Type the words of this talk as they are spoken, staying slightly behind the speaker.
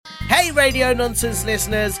Hey Radio Nonsense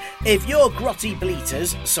listeners, if your grotty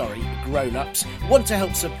bleaters, grown-ups, want to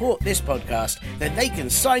help support this podcast, then they can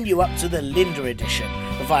sign you up to the Linda Edition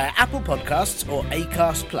via Apple Podcasts or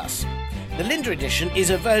Acast Plus. The Linda Edition is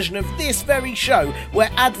a version of this very show where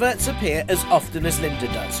adverts appear as often as Linda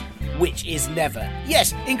does, which is never.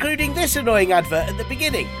 Yes, including this annoying advert at the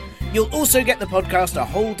beginning. You'll also get the podcast a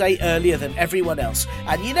whole day earlier than everyone else,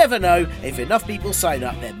 and you never know, if enough people sign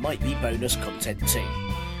up, there might be bonus content too.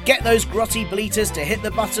 Get those grotty bleaters to hit the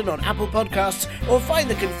button on Apple Podcasts or find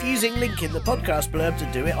the confusing link in the podcast blurb to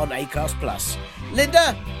do it on Acast Plus.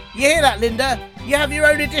 Linda? You hear that, Linda? You have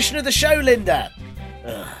your own edition of the show, Linda.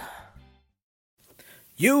 Ugh.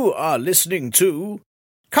 You are listening to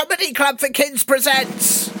Comedy Club for Kids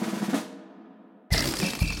presents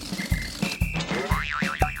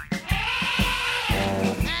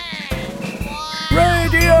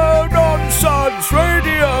Radio Nonsense,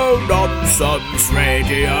 Radio Nonsense,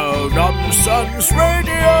 Radio Nonsense,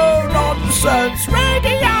 Radio Nonsense,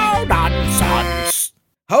 Radio Nonsense.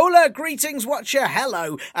 Hola, greetings, watcher,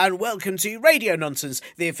 hello, and welcome to Radio Nonsense,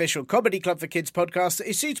 the official Comedy Club for Kids podcast that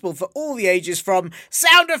is suitable for all the ages from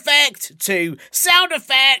sound effect to sound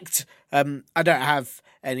effect. I don't have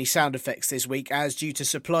any sound effects this week, as due to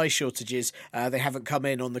supply shortages, they haven't come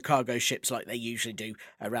in on the cargo ships like they usually do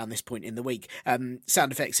around this point in the week.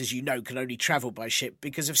 Sound effects, as you know, can only travel by ship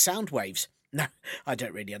because of sound waves. No, I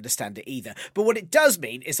don't really understand it either. But what it does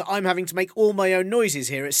mean is that I'm having to make all my own noises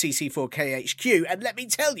here at CC4KHQ, and let me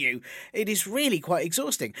tell you, it is really quite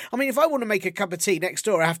exhausting. I mean, if I want to make a cup of tea next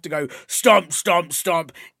door, I have to go stomp, stomp,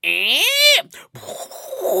 stomp.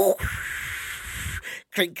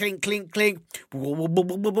 Clink, clink, clink, clink.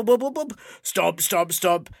 Stomp, stomp,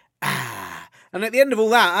 stomp. And at the end of all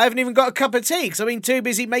that, I haven't even got a cup of tea because I've been too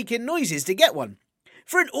busy making noises to get one.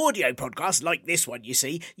 For an audio podcast like this one, you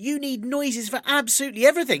see, you need noises for absolutely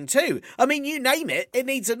everything too. I mean, you name it, it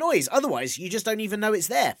needs a noise. Otherwise, you just don't even know it's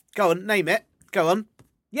there. Go on, name it. Go on.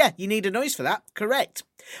 Yeah, you need a noise for that. Correct.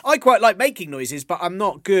 I quite like making noises, but I'm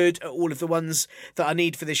not good at all of the ones that I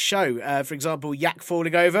need for this show. For example, yak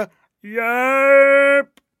falling over.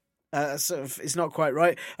 Yep. It's not quite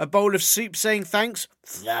right. A bowl of soup saying thanks.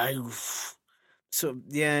 Loaf. So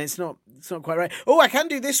yeah, it's not quite right. Oh, I can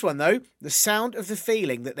do this one though. The sound of the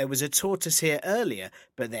feeling that there was a tortoise here earlier,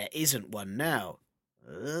 but there isn't one now.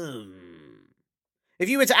 If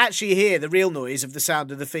you were to actually hear the real noise of the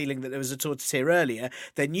sound of the feeling that there was a tortoise here earlier,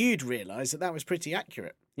 then you'd realise that was pretty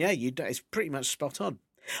accurate. Yeah, it's pretty much spot on.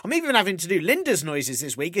 I'm even having to do Linda's noises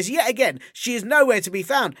this week, as yet again, she is nowhere to be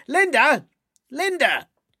found. Linda! Linda!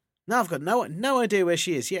 No, I've got no idea where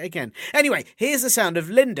she is yet again. Anyway, here's the sound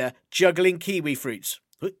of Linda juggling kiwi fruits.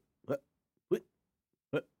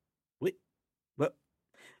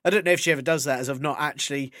 I don't know if she ever does that, as I've not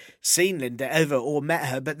actually seen Linda ever or met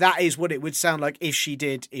her, but that is what it would sound like if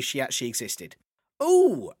she actually existed.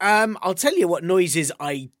 Oh, I'll tell you what noises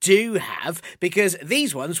I do have, because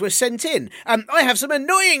these ones were sent in. I have some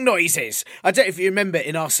annoying noises. I don't know if you remember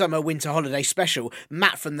in our summer winter holiday special,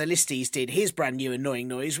 Matt from the Listies did his brand new annoying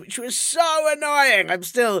noise, which was so annoying. I'm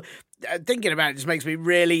still thinking about it, just makes me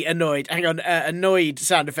really annoyed. Hang on, annoyed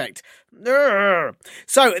sound effect.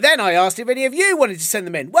 So then I asked if any of you wanted to send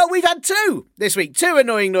them in. Well, we've had two this week, two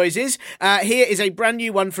annoying noises. Here is a brand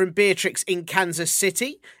new one from Beatrix in Kansas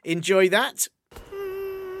City. Enjoy that.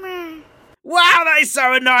 Wow, that is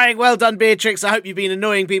so annoying. Well done, Beatrix. I hope you've been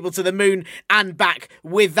annoying people to the moon and back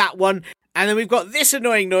with that one. And then we've got this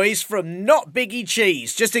annoying noise from Not Biggie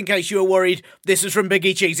Cheese. Just in case you were worried, this is from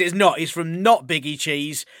Biggie Cheese. It's not. It's from Not Biggie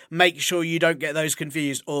Cheese. Make sure you don't get those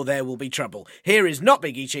confused or there will be trouble. Here is Not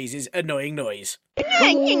Biggie Cheese's annoying noise.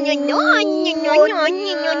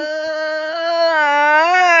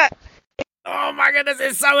 Oh my goodness,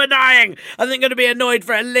 it's so annoying. I think I'm going to be annoyed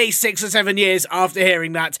for at least 6 or 7 years after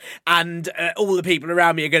hearing that, and all the people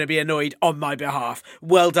around me are going to be annoyed on my behalf.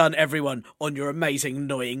 Well done, everyone, on your amazing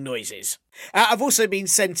annoying noises. I've also been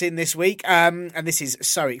sent in this week, and this is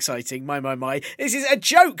so exciting, my. This is a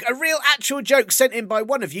joke, a real actual joke sent in by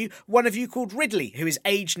one of you called Ridley, who is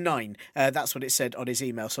aged 9. That's what it said on his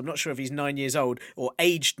email, so I'm not sure if he's 9 years old or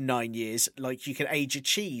aged 9 years, like you can age a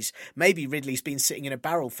cheese. Maybe Ridley's been sitting in a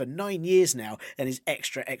barrel for 9 years now and is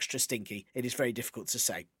extra, extra stinky. It is very difficult to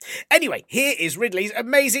say. Anyway, here is Ridley's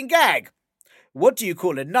amazing gag. What do you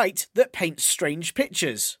call a knight that paints strange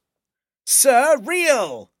pictures?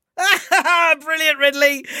 Surreal! Brilliant,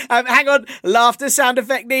 Ridley. Hang on, laughter sound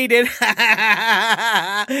effect needed.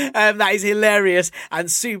 That is hilarious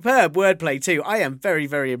and superb wordplay too. I am very,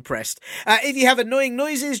 very impressed. If you have annoying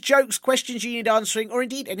noises, jokes, questions you need answering, or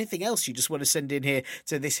indeed anything else you just want to send in here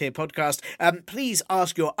to this here podcast, please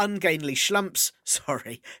ask your ungainly schlumps,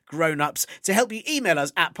 grown-ups, to help you email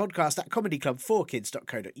us at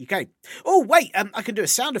podcast@comedyclub4kids.co.uk. Oh, wait, I can do a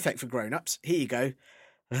sound effect for grown-ups. Here you go.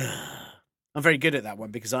 I'm very good at that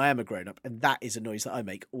one because I am a grown-up, and that is a noise that I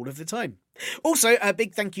make all of the time. Also, a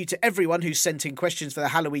big thank you to everyone who's sent in questions for the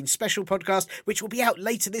Halloween special podcast, which will be out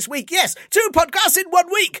later this week. Yes, 2 podcasts in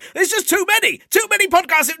 1 week. There's just too many. Too many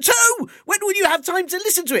podcasts in 2. When will you have time to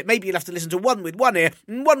listen to it? Maybe you'll have to listen to one with one ear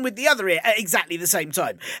and one with the other ear at exactly the same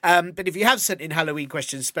time. But if you have sent in Halloween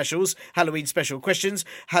questions specials, Halloween special questions,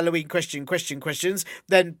 Halloween questions,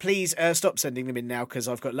 then please stop sending them in now because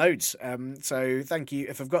I've got loads. So thank you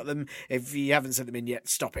if I've got them. If you haven't sent them in yet,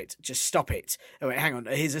 stop it. Just stop it. Oh, wait, hang on.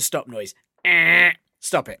 Here's a stop noise.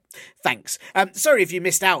 Stop it. Thanks. Sorry if you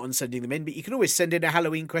missed out on sending them in, but you can always send in a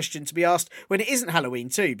Halloween question to be asked when it isn't Halloween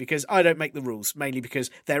too, because I don't make the rules, mainly because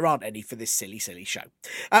there aren't any for this silly, silly show.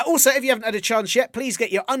 Also, if you haven't had a chance yet, please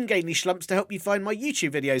get your ungainly schlumps to help you find my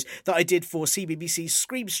YouTube videos that I did for CBBC's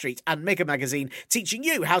Scream Street and Mega Magazine, teaching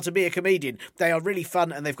you how to be a comedian. They are really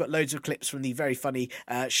fun, and they've got loads of clips from the very funny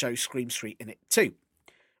show Scream Street in it too.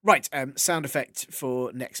 Right, sound effect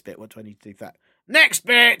for next bit. What do I need to do for that? Next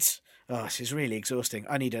bit! Oh, this is really exhausting.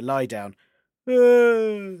 I need a lie down.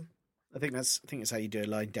 I think that's how you do a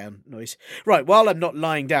lying down noise. Right, while I'm not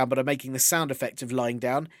lying down, but I'm making the sound effect of lying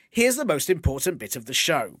down, here's the most important bit of the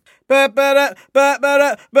show.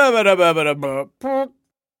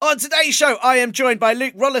 On today's show, I am joined by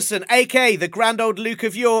Luke Rollason, aka the grand old Luke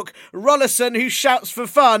of York. Rollason, who shouts for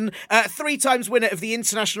fun, 3 times winner of the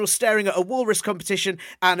International Staring at a Walrus competition.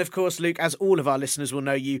 And of course, Luke, as all of our listeners will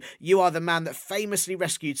know you are the man that famously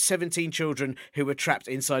rescued 17 children who were trapped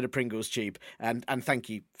inside a Pringles tube. And thank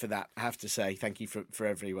you for that, I have to say. Thank you for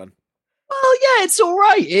everyone. Well, yeah, it's all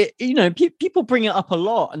right. People bring it up a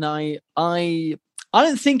lot, and I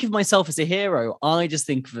don't think of myself as a hero. I just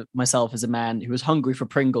think of myself as a man who was hungry for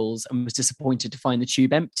Pringles and was disappointed to find the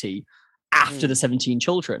tube empty after the 17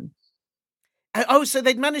 children. Oh, so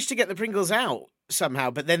they'd managed to get the Pringles out somehow,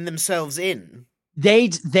 but then themselves in.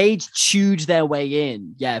 They'd chewed their way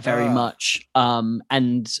in, yeah, very much. And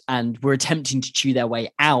were attempting to chew their way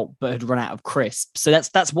out, but had run out of crisp. So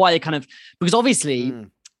that's why they kind of, because obviously,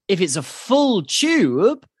 if it's a full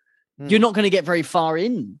tube, you're not going to get very far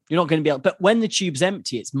in. You're not going to be able, but when the tube's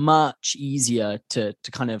empty, it's much easier to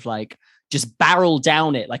kind of like just barrel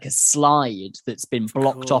down it like a slide that's been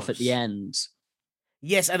blocked off at the end.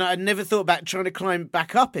 Yes, and I never thought about trying to climb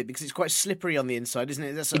back up it because it's quite slippery on the inside, isn't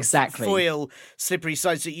it? That's exactly foil slippery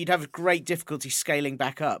side, so you'd have great difficulty scaling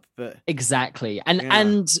back up. But exactly,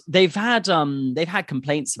 and they've had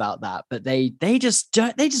complaints about that, but they just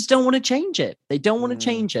don't want to change it. They don't want to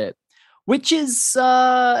change it. Which is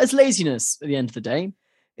as laziness at the end of the day.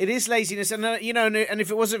 It is laziness, and and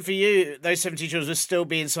if it wasn't for you, those 17 children would still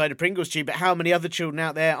be inside a Pringles tube. But how many other children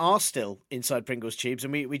out there are still inside Pringles tubes,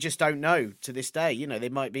 and we just don't know to this day. They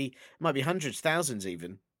might be hundreds, thousands,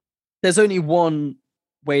 even. There's only one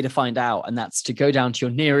way to find out, and that's to go down to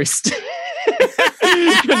your nearest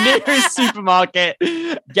supermarket,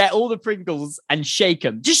 get all the Pringles, and shake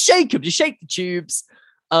them. Just shake them. Just shake the tubes.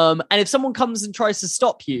 And if someone comes and tries to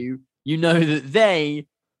stop you, you know that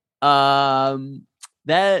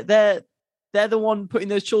they're the one putting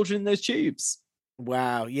those children in those tubes.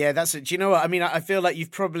 Wow, yeah, that's it. Do you know what I mean? I feel like you've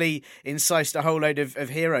probably incised a whole load of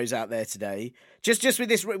heroes out there today. Just with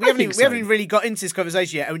this, we haven't really got into this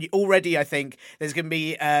conversation yet, and already I think there's going to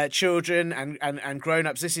be children and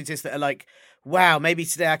grown-ups listening to this that are like, wow, maybe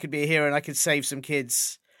today I could be a hero and I could save some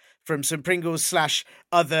kids from some Pringles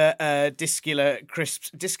 / other Discula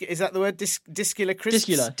crisps. Is that the word? Discula crisps?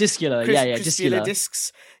 Discula. Discula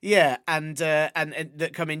discs. Yeah, and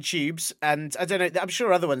that come in tubes. And I don't know, I'm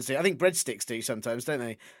sure other ones do. I think breadsticks do sometimes, don't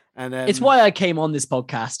they? And it's why I came on this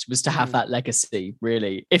podcast, was to have that legacy,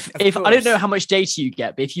 really. If I don't know how much data you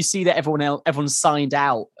get, but if you see that everyone signed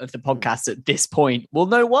out of the podcast at this point, we'll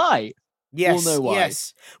know why. Yes, we'll know why.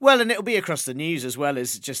 Yes. Well, and it'll be across the news as well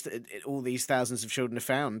as just all these thousands of children are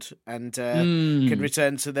found and can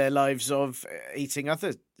return to their lives of eating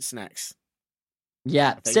other snacks.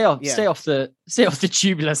 Yeah, stay off the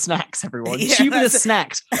tubular snacks, everyone. Yeah, tubular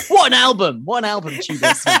snacks. What an album!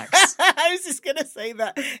 Tubular snacks. I was just gonna say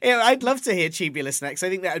that. I'd love to hear tubular snacks. I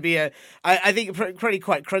think that would be I think probably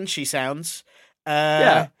quite crunchy sounds.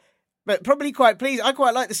 Yeah. But probably quite pleased. I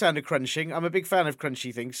quite like the sound of crunching. I'm a big fan of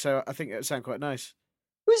crunchy things, so I think it would sound quite nice.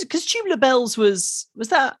 Because Tubular Bells was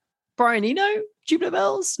that Brian Eno, Tubular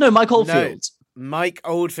Bells? No, Mike Oldfield. No, Mike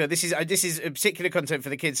Oldfield. This is a particular content for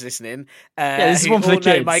the kids listening. This is one for the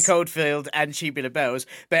kids. Mike Oldfield and Tubular Bells.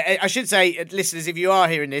 But I should say, listeners, if you are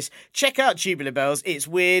hearing this, check out Tubular Bells. It's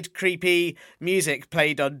weird, creepy music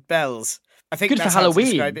played on bells. I think good that's for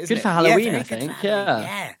Halloween. How to describe it, isn't good it? for Halloween, I think.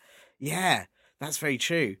 think. Yeah. That's very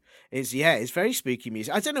true. It's very spooky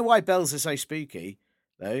music. I don't know why bells are so spooky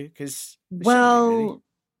though, because really.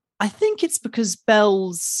 I think it's because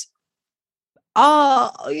bells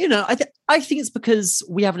are, I think it's because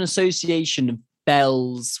we have an association of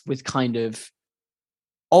bells with kind of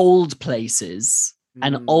old places,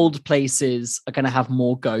 and old places are going to have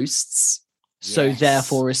more ghosts, so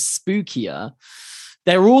therefore is spookier.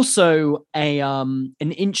 They're also an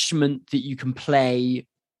instrument that you can play.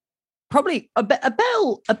 Probably a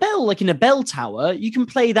bell like in a bell tower. You can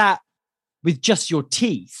play that with just your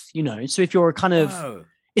teeth, So if you're a kind of,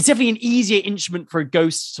 it's definitely an easier instrument for a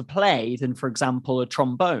ghost to play than, for example, a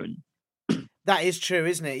trombone. That is true,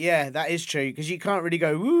 isn't it? Yeah, that is true, because you can't really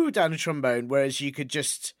go woo down a trombone, whereas you could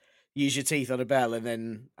just use your teeth on a bell and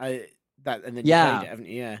then you played it, haven't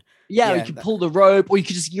you? Yeah, you could pull the rope, or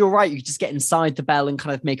you're right, you could just get inside the bell and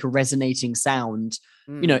kind of make a resonating sound.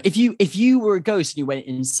 If you were a ghost and you went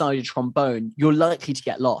inside a trombone, you're likely to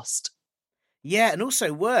get lost. Yeah, and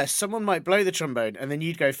also worse, someone might blow the trombone and then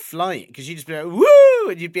you'd go flying because you'd just be like, woo,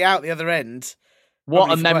 and you'd be out the other end.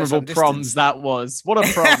 What a memorable proms that was. What a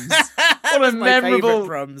proms. What a memorable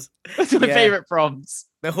proms. That's my favourite proms.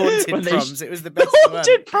 The haunted proms. It was the best one. The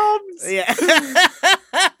haunted proms. Yeah.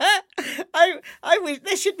 I wish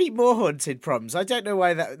there should be more haunted proms. I don't know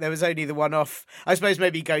why there was only the one off. I suppose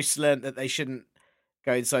maybe ghosts learnt that they shouldn't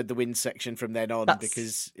go inside the wind section from then on,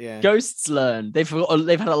 because ghosts learn. They've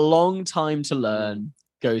had a long time to learn.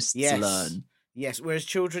 Ghosts learn. Yes, whereas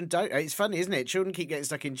children don't. It's funny, isn't it? Children keep getting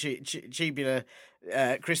stuck in tubular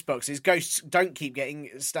crisp boxes. Ghosts don't keep getting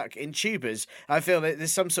stuck in tubers. I feel that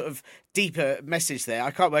there's some sort of deeper message there. I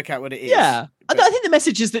can't work out what it is. Yeah, I think the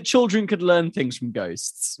message is that children could learn things from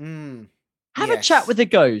ghosts. Have a chat with a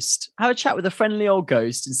ghost. Have a chat with a friendly old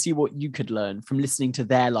ghost and see what you could learn from listening to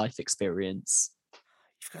their life experience.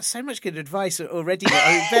 You've got so much good advice already.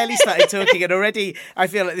 I barely started talking, and already I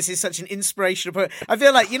feel like this is such an inspirational point. I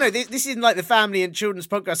feel like, this isn't like the family and children's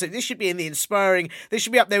podcast. So this should be in the inspiring. This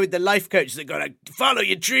should be up there with the life coaches that go like, follow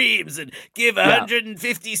your dreams and give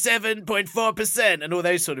 157.4% and all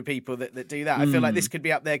those sort of people that do that. I feel like this could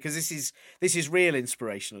be up there because this is real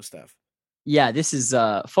inspirational stuff. Yeah, this is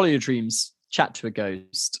follow your dreams, chat to a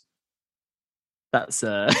ghost. That's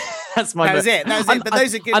my. That was it. But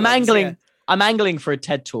those are good. I'm angling for a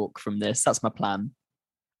TED talk from this. That's my plan.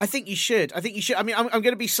 I think you should. I mean, I'm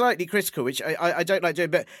going to be slightly critical, which I don't like doing,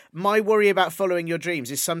 but my worry about following your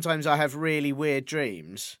dreams is sometimes I have really weird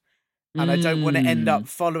dreams and I don't want to end up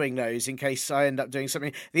following those in case I end up doing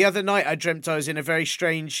something. The other night I dreamt I was in a very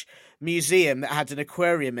strange museum that had an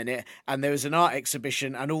aquarium in it and there was an art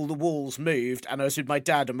exhibition and all the walls moved and I was with my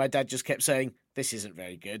dad and my dad just kept saying, this isn't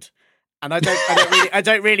very good. And I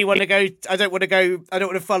don't really want to go. I don't want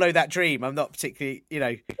to follow that dream. I'm not particularly,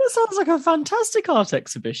 That sounds like a fantastic art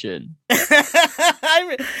exhibition.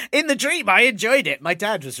 In the dream, I enjoyed it. My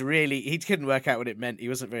dad was he couldn't work out what it meant. He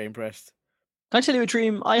wasn't very impressed. Can I tell you a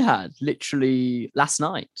dream I had literally last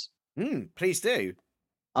night? Please do.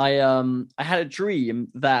 I had a dream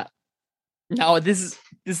that. Now this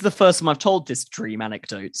is the first time I've told this dream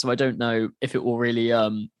anecdote, so I don't know if it will really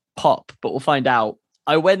pop, but we'll find out.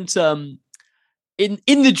 I went in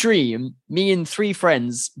the dream, me and 3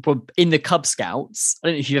 friends were in the Cub Scouts. I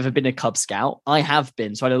don't know if you've ever been a Cub Scout. I have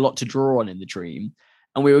been, so I had a lot to draw on in the dream.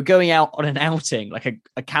 And we were going out on an outing, like a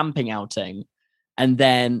camping outing. And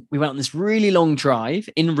then we went on this really long drive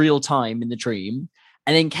in real time in the dream,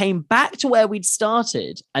 and then came back to where we'd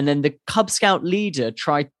started. And then the Cub Scout leader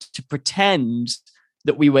tried to pretend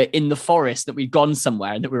that we were in the forest, that we'd gone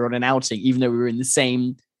somewhere and that we were on an outing, even though we were in the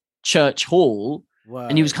same church hall. Wow.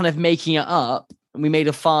 And he was kind of making it up, and we made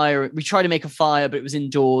a fire. We tried to make a fire, but it was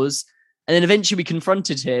indoors. And then eventually we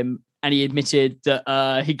confronted him, and he admitted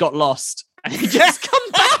that he got lost and he just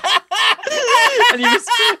come back. and he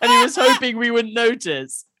was hoping we wouldn't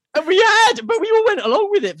notice. And we all went along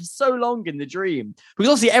with it for so long in the dream, because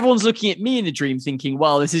obviously everyone's looking at me in the dream thinking,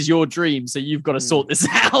 well, this is your dream, so you've got to sort this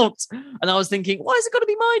out. And I was thinking, why is it got to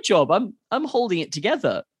be my job? I'm holding it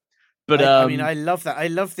together. But I mean, I love that. I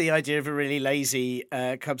love the idea of a really lazy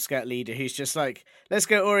Cub Scout leader who's just like, let's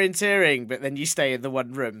go orienteering, but then you stay in the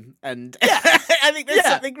one room. And I think there's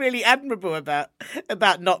something really admirable about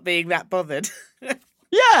not being that bothered.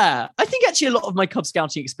 Yeah, I think actually a lot of my Cub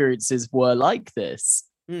Scouting experiences were like this.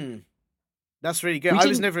 That's really good. I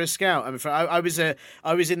was never a scout. I'm afraid. I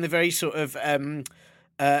was in the very sort of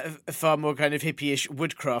far more kind of hippie-ish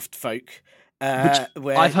woodcraft folk.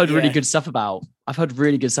 Which I've heard really good stuff about. I've heard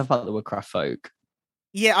really good stuff about the woodcraft folk.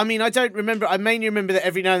 Yeah, I mean, I don't remember. I mainly remember that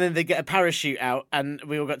every now and then they get a parachute out, and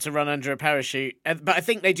we all got to run under a parachute. But I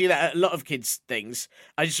think they do that at a lot of kids' things.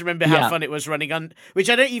 I just remember how fun it was running under, which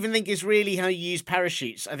I don't even think is really how you use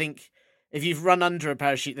parachutes. I think if you've run under a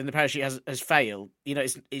parachute, then the parachute has failed. You know,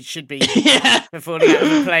 it should be for falling out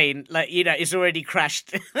of a plane. Like, you know, it's already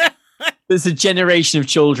crashed. There's a generation of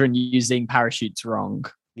children using parachutes wrong.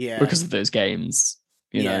 Yeah, because of those games.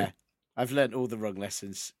 You know, I've learned all the wrong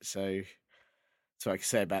lessons, so. That's what I can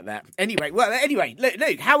say about that. Anyway,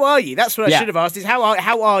 Luke, how are you? That's what I should have asked. Is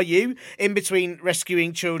how are you in between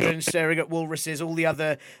rescuing children, staring at walruses, all the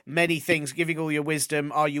other many things, giving all your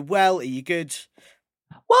wisdom? Are you well? Are you good?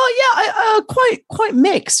 Well, yeah, quite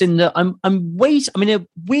mixed in that I'm in a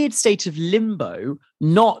weird state of limbo,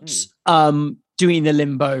 not doing the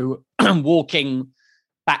limbo, walking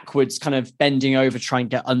backwards, kind of bending over, trying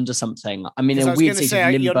to get under something. I'm in a weird state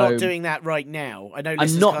of limbo. You're not doing that right now. I know.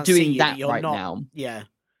 I'm not doing that right now. Yeah.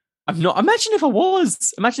 I'm not. Imagine if I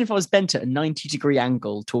was. Imagine if I was bent at a 90-degree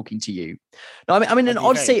angle talking to you. No, I'm in an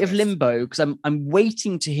odd state of limbo because I'm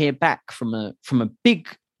waiting to hear back from a big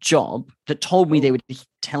job that told me they would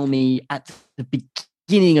tell me at the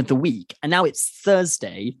beginning of the week, and now it's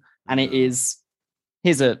Thursday, and it is.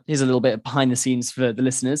 Here's a little bit of behind the scenes for the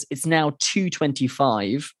listeners. It's now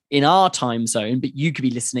 2:25 in our time zone, but you could be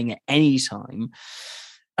listening at any time.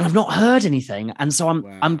 And I've not heard anything. And so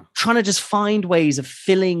I'm trying to just find ways of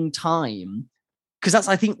filling time, because that's,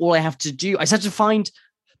 I think, all I have to do. I just have to find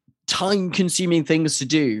time-consuming things to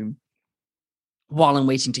do while I'm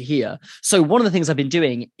waiting to hear. So one of the things I've been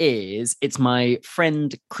doing is, it's my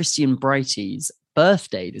friend Christian Brighty's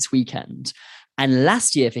birthday this weekend. And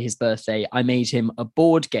last year for his birthday, I made him a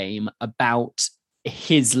board game about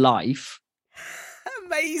his life.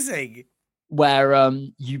 Amazing. Where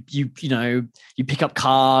you pick up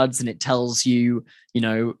cards and it tells you,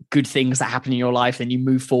 good things that happen in your life. Then you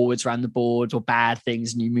move forwards around the board, or bad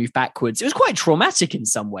things and you move backwards. It was quite traumatic in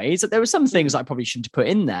some ways. There were some things I probably shouldn't have put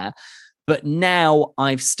in there. But now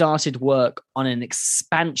I've started work on an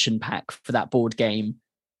expansion pack for that board game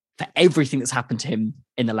for everything that's happened to him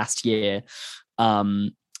in the last year. So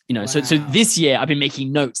this year I've been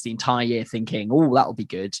making notes the entire year thinking, oh, that'll be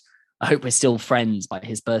good. I hope we're still friends by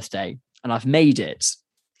his birthday. And I've made it.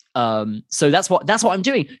 So that's what I'm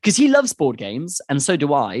doing, because he loves board games and so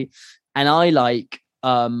do I. And I like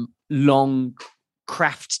long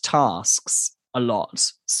craft tasks a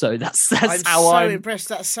lot. So that's how I'm impressed.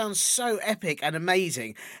 That sounds so epic and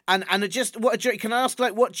amazing. And just can I ask,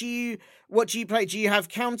 like, what do you play? Do you have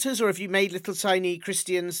counters, or have you made little tiny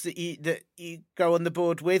Christians that you go on the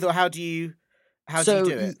board with, or how do you do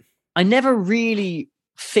it? I never really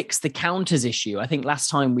fixed the counters issue. I think last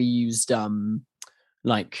time we used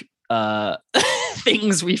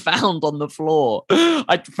things we found on the floor.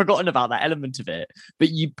 I'd forgotten about that element of it. But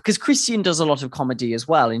because Christian does a lot of comedy as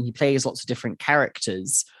well, and he plays lots of different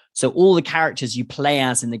characters. So all the characters you play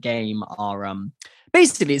as in the game are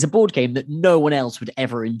basically, it's a board game that no one else would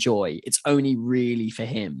ever enjoy. It's only really for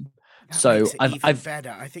him. I've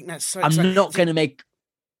better. I think that's so. I'm not going to make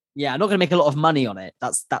a lot of money on it.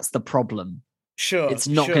 That's the problem. Sure, it's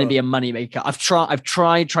not going to be a money maker. I've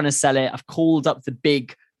tried trying to sell it. I've called up the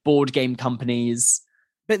big board game companies.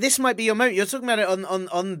 But this might be your moment. You're talking about it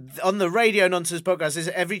on the Radio Nonsense podcast. There's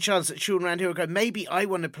every chance that children around here will go, maybe I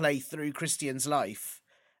want to play through Christian's life.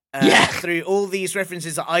 Through all these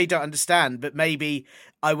references that I don't understand, but maybe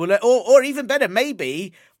I will, or even better,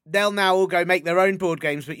 maybe they'll now all go make their own board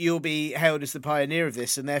games, but you'll be hailed as the pioneer of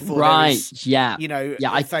this, and therefore I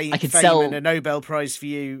could sell and a Nobel Prize for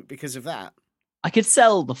you because of that. I could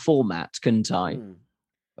sell the format, couldn't I?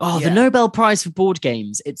 The Nobel Prize for board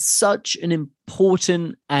games. It's such an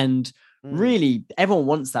important and really everyone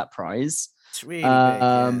wants that prize. It's really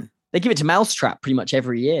big. They give it to Mousetrap pretty much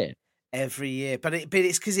every year. But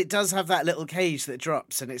it's because it does have that little cage that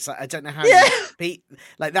drops, and it's like, I don't know how you beat,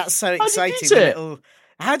 like, that's so exciting.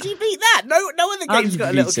 How do you beat that? No other game's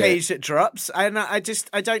got a little cage that drops, and I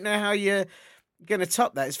don't know how you're going to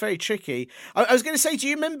top that. It's very tricky. I was going to say, do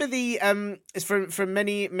you remember it's from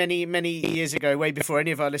many years ago, way before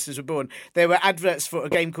any of our listeners were born, there were adverts for a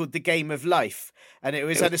game called The Game of Life, and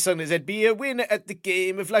it had a song that said, be a winner at the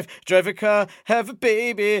game of life, drive a car, have a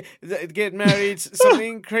baby, get married,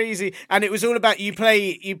 something crazy. And it was all about you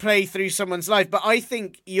play through someone's life. But I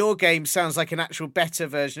think your game sounds like an actual better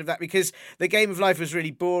version of that, because The Game of Life was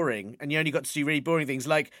really boring, and you only got to do really boring things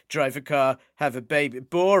like drive a car, have a baby.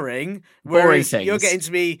 Boring. Whereas things. You're getting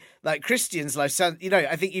to be like Christian's life.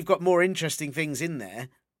 I think you've got more interesting things in there.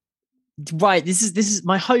 Right. This is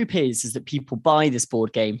my hope is that people buy this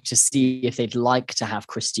board game to see if they'd like to have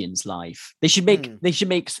Christian's life. They should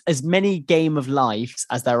make as many Game of Lives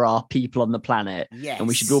as there are people on the planet. Yes. And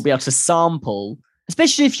we should all be able to sample,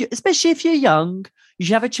 especially if you're young, you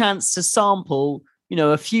should have a chance to sample,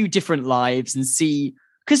 a few different lives and see,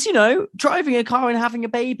 because driving a car and having a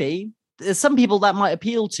baby, there's some people that might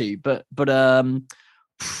appeal to, but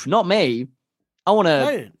not me. I want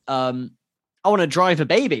to drive a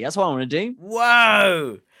baby. That's what I want to do.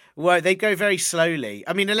 Whoa, they go very slowly.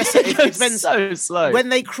 I mean, unless it depends. So slow. When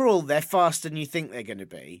they crawl, they're faster than you think they're going to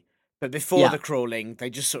be. But before the crawling, they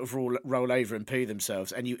just sort of roll over and poo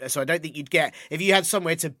themselves. So I don't think you'd get, if you had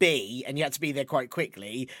somewhere to be and you had to be there quite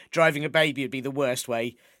quickly, driving a baby would be the worst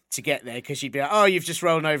way to get there, because you'd be like, oh, you've just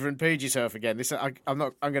rolled over and pooed yourself again. I'm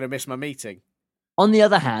going to miss my meeting. On the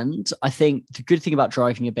other hand, I think the good thing about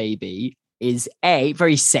driving a baby is A,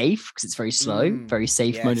 very safe because it's very slow, very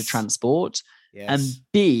safe mode of transport. Yes. And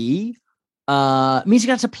B, means you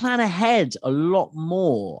have to plan ahead a lot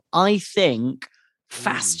more. I think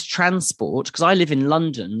fast transport, because I live in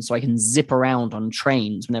London, so I can zip around on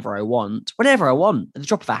trains whenever I want, at the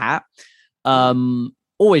drop of a hat.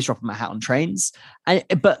 Always dropping my hat on trains.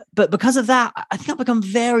 But because of that, I think I've become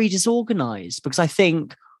very disorganized, because I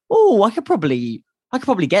think, I could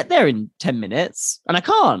probably get there in 10 minutes, and I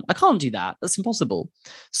can't do that. That's impossible.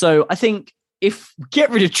 So I think if we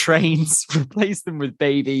get rid of trains, replace them with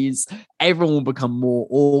babies, everyone will become more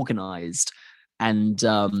organized, and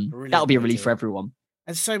that'll be a relief for everyone.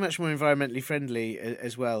 And so much more environmentally friendly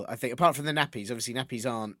as well, I think. Apart from the nappies, obviously nappies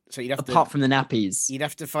aren't. So you'd have apart from the nappies, you'd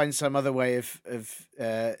have to find some other way of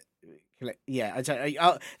I don't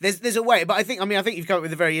know. There's a way, but I think you've come up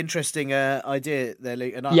with a very interesting idea there,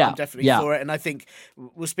 Luke, and I'm definitely for it. And I think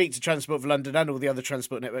we'll speak to Transport for London and all the other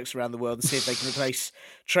transport networks around the world and see if they can replace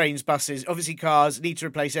trains, buses. Obviously, cars need to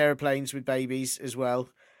replace aeroplanes with babies as well.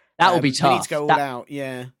 That will be tough. We need to go all out.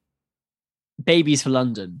 Yeah, babies for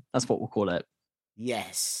London. That's what we'll call it.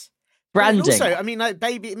 Yes. Branding. Also,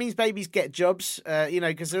 it means babies get jobs.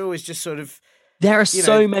 Because they're always just sort of. There are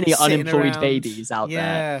so many unemployed around. Babies out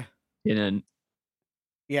there.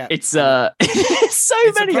 Yeah. It's so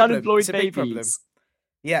many unemployed babies.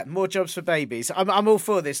 Yeah, more jobs for babies. I'm all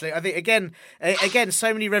for this. I think again,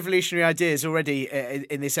 so many revolutionary ideas already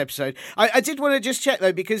in this episode. I did want to just check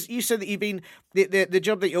though, because you said that you've been the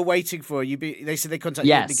job that you're waiting for. They said they contacted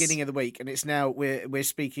you at the beginning of the week, and it's now we're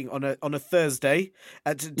speaking on a Thursday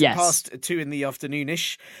at past 2 in the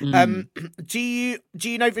afternoonish. Do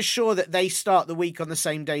you know for sure that they start the week on the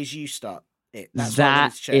same day as you start it?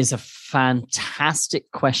 That is a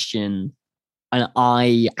fantastic question. And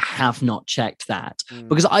I have not checked that,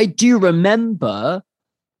 because I do remember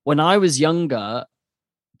when I was younger,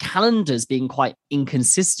 calendars being quite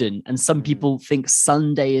inconsistent. And some people think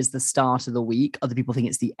Sunday is the start of the week. Other people think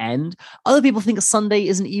it's the end. Other people think Sunday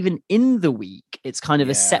isn't even in the week. It's kind of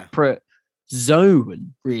a separate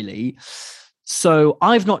zone, really. So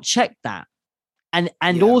I've not checked that. And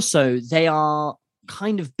also they are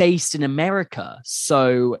kind of based in America.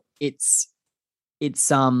 So it's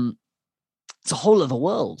a whole other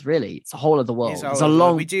world, really. It's a whole other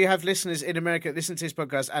world. We do have listeners in America that listen to this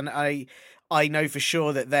podcast, and I know for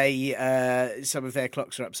sure that they some of their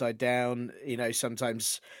clocks are upside down.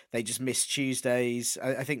 Sometimes they just miss Tuesdays.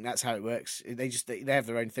 I think that's how it works. They have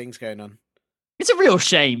their own things going on. It's a real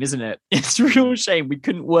shame, isn't it? It's a real shame we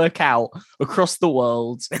couldn't work out across the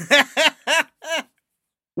world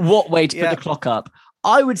what way to put the clock up.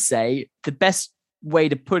 I would say the best way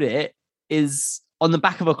to put it is, on the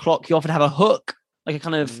back of a clock, you often have a hook, like a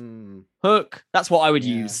kind of hook. That's what I would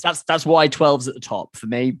use. That's why 12's at the top for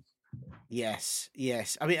me. Yes.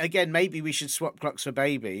 I mean, again, maybe we should swap clocks for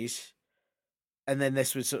babies, and then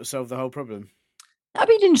this would sort of solve the whole problem. That'd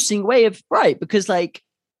be an interesting way of, because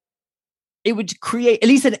it would create, at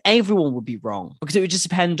least then everyone would be wrong, because it would just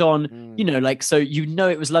depend on, so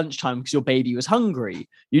it was lunchtime because your baby was hungry.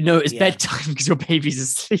 It was bedtime because your baby's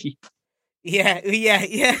asleep. Yeah.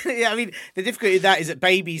 I mean, the difficulty with that is that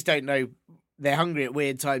babies don't know they're hungry at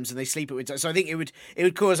weird times and they sleep at weird times. So I think it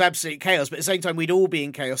would cause absolute chaos. But at the same time, we'd all be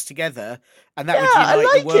in chaos together, and that would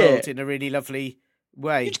unite the world in a really lovely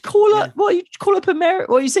way. You'd call up, you'd call up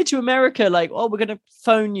America. Well, you say to America, like, "Oh, we're going to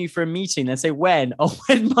phone you for a meeting." They say, "When?" "Oh,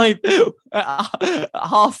 when my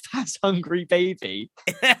half-past hungry baby."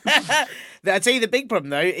 I tell you, the big problem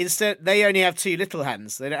though is that they only have 2 little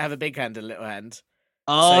hands. They don't have a big hand and a little hand.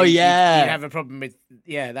 Oh, so you'd have a problem with,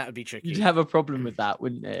 that would be tricky. You'd have a problem with that,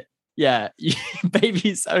 wouldn't it? Yeah,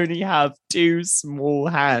 babies only have two small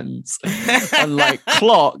hands, unlike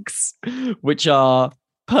clocks, which are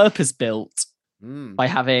purpose built by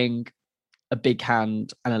having a big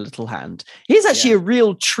hand and a little hand. Here's actually a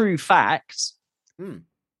real true fact.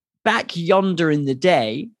 Back yonder in the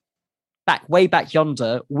day, way back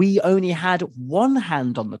yonder, we only had one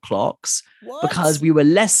hand on the clocks because we were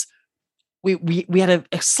less. We had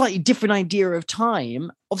a slightly different idea of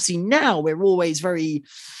time. Obviously, now we're always very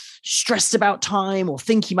stressed about time or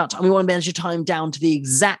thinking about time. We want to measure time down to the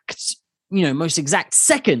exact, most exact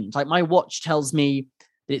second. Like my watch tells me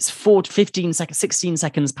that it's 15 seconds, 16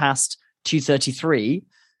 seconds past 2:33.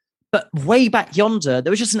 But way back yonder,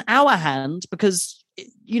 there was just an hour hand because,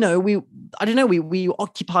 we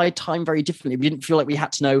occupied time very differently. We didn't feel like we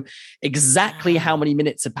had to know exactly how many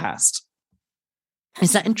minutes had passed.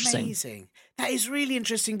 Is that interesting? Amazing. That is really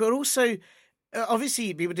interesting, but also,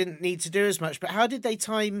 obviously, people didn't need to do as much. But how did they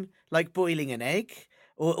time, like boiling an egg,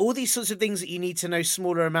 or all these sorts of things that you need to know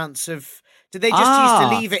smaller amounts of? Did they just used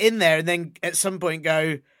to leave it in there and then at some point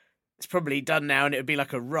go, it's probably done now, and it would be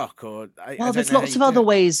like a rock? Or there's lots of other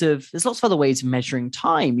ways of measuring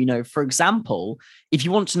time. For example, if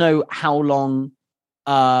you want to know how long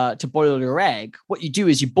to boil your egg, what you do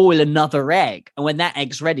is you boil another egg, and when that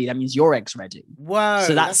egg's ready, that means your egg's ready. Wow,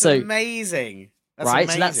 so that's amazing. That's right?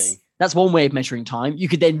 amazing. So that's one way of measuring time. You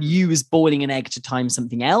could then use boiling an egg to time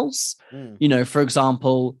something else. For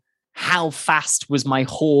example, how fast was my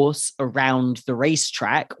horse around the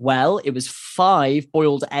racetrack? Well, it was 5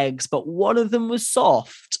 boiled eggs, but one of them was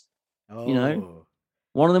soft. One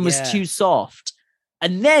of them was too soft.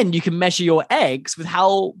 And then you can measure your eggs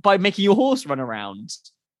by making your horse run around.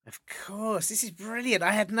 Of course. This is brilliant.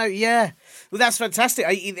 I had well, that's fantastic.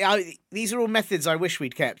 These are all methods I wish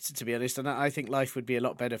we'd kept, to be honest. And I think life would be a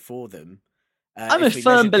lot better for them. I'm a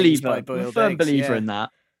firm believer in that.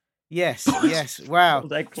 Yes. Wow.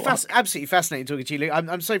 Absolutely fascinating talking to you, Luke.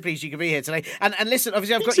 I'm so pleased you could be here today. And listen,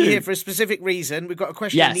 obviously I've got you here for a specific reason. We've got a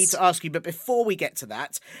question I need to ask you, but before we get to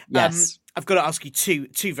that, I've got to ask you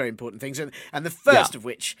two very important things. And the first of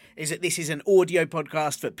which is that this is an audio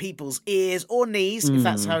podcast for people's ears or knees, if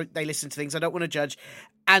that's how they listen to things. I don't want to judge.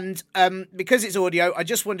 And because it's audio, I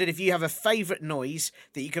just wondered if you have a favourite noise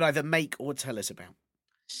that you could either make or tell us about.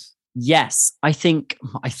 Yes, I think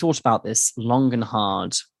I thought about this long and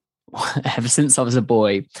hard ever since I was a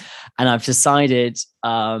boy, and I've decided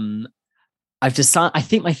I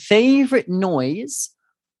think my favorite noise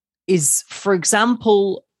is, for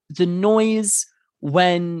example, the noise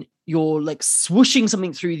when you're like swooshing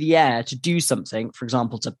something through the air to do something, for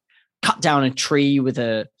example, to cut down a tree with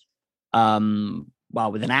with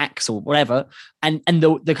an axe or whatever, and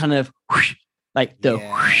the kind of like the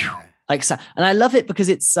like so, and I love it because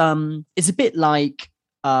it's a bit like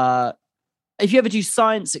if you ever do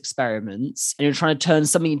science experiments and you're trying to turn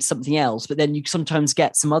something into something else, but then you sometimes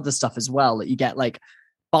get some other stuff as well that you get like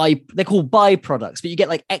they're called byproducts, but you get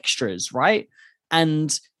like extras, right?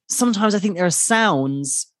 And sometimes I think there are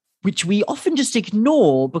sounds which we often just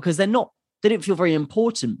ignore because they don't feel very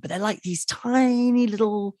important, but they're like these tiny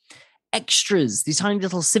little extras, these tiny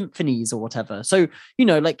little symphonies or whatever. So,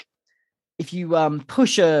 like if you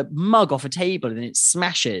push a mug off a table and it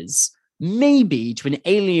smashes, maybe to an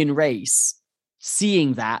alien race,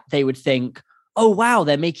 seeing that, they would think, oh, wow,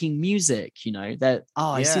 they're making music,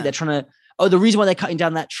 I see they're trying to, the reason why they're cutting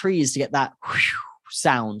down that tree is to get that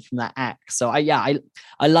sound from that axe. So I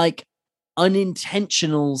like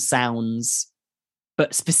unintentional sounds,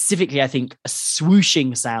 but specifically I think a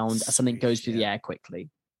swooshing sound as something goes through the air quickly.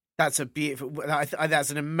 That's a beautiful.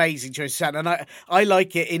 That's an amazing choice of sound, and I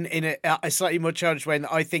like it in a slightly more challenged way. And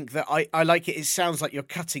I think that I like it. It sounds like you're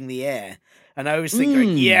cutting the air, and I always think,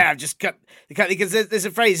 I've just cut because there's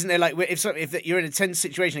a phrase, isn't there? Like if you're in a tense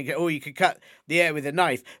situation, you go, you could cut the air with a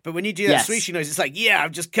knife. But when you do that swooshing noise, it's like,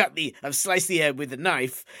 I've sliced the air with a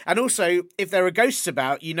knife. And also, if there are ghosts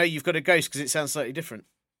about, you've got a ghost because it sounds slightly different.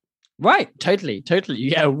 Right, totally.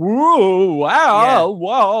 Yeah, whoa, wow,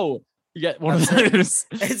 whoa. You get one of those.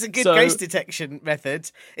 It's a good ghost detection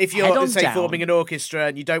method. If you're, say, forming an orchestra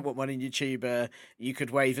and you don't want one in your tuba, you could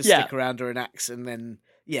wave a stick around or an axe and then,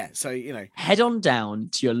 Head on down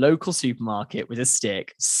to your local supermarket with a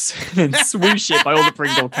stick and swoosh it by all the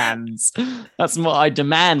Pringle cans. That's what I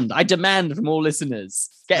demand. I demand from all listeners.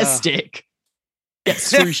 Get a stick. Get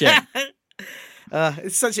swoosh it.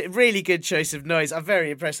 It's such a really good choice of noise. I'm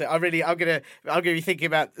very impressed. I'm gonna be thinking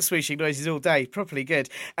about swooshing noises all day. Properly good.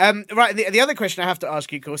 Right. The other question I have to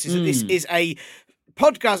ask you, of course, is that this is a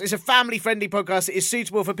podcast. It's a family-friendly podcast. It is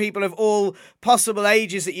suitable for people of all possible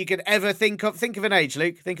ages that you could ever think of. Think of an age,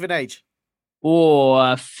 Luke. Think of an age.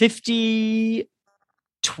 Or 50.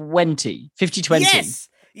 20, 50-20.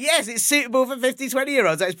 Yes, it's suitable for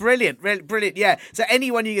 50-20-year-olds. That's brilliant, brilliant. Yeah, so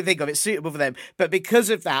anyone you can think of, it's suitable for them. But because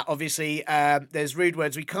of that, obviously, there's rude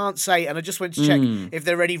words we can't say. And I just want to check if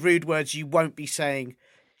there are any rude words you won't be saying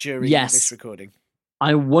during this recording.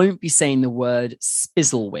 I won't be saying the word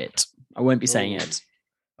spizzlewit. I won't be saying it.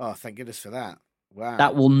 Oh, thank goodness for that. Wow.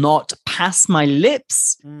 That will not pass my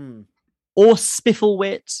lips, or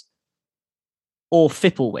spifflewit, or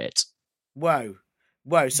fipplewit. Whoa.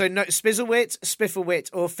 So no spizzlewit, spifflewit,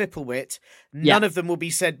 or fipplewit. None of them will be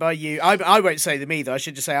said by you. I won't say them either. I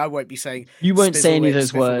should just say I won't be saying. You won't say any of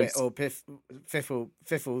those words. Or fiffle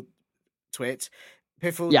twit.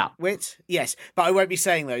 Pifflewit, yes, but I won't be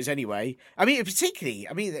saying those anyway. I mean,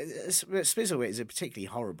 spizzlewit is a particularly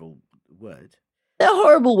horrible word. They're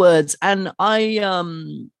horrible words, and I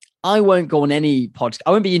won't go on any podcast. I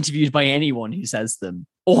won't be interviewed by anyone who says them,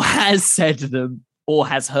 or has said them, or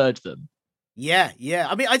has heard them. Yeah.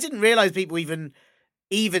 I mean, I didn't realize people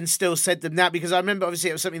even still said them now, because I remember obviously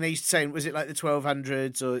it was something they used to say. Was it like the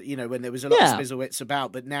 1200s, or when there was a lot of spizzlewits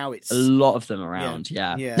about? But now it's a lot of them around.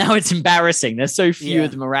 Yeah. Now it's embarrassing. There's so few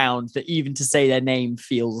of them around that even to say their name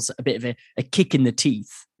feels a bit of a kick in the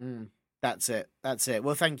teeth. That's it.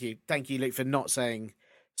 Well, thank you, Luke, for not saying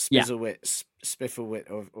spizzlewit,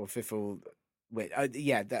 spifflewit, or fifflewit.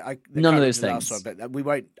 None of those things. One, but we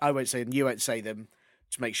won't. I won't say them. You won't say them.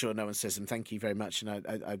 To make sure no one says them. Thank you very much, and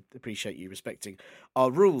I appreciate you respecting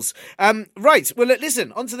our rules. Right. Well,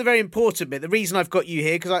 listen. On to the very important bit. The reason I've got you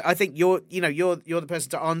here, because I think you're the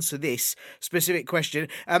person to answer this specific question.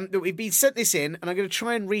 That we've been sent this in, and I'm going to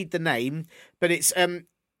try and read the name, but it's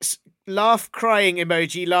laugh crying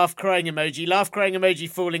emoji, laugh crying emoji, laugh crying emoji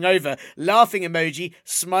falling over, laughing emoji,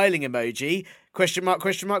 smiling emoji, question mark,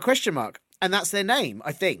 question mark, question mark, and that's their name,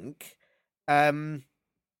 I think.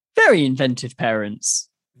 Very inventive parents.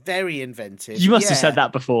 Very inventive. You must have said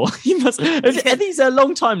that before. You must. Are these a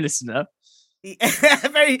long-time listener?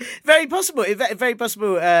 Very, very possible. Very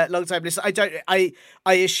possible. Long-time listener. I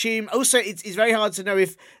assume. Also, it's very hard to know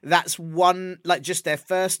if that's one, like just their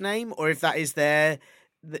first name, or if that is their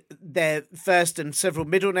first and several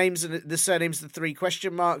middle names and the surnames, the 3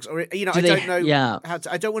 question marks, or I don't know. Yeah. How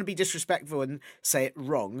to. I don't want to be disrespectful and say it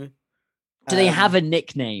wrong. Do they have a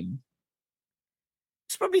nickname?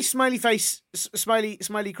 It's probably smiley face, smiley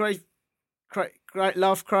cry,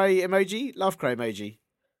 laugh cry emoji, laugh cry emoji.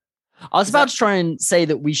 I was about to try and say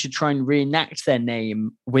that we should try and reenact their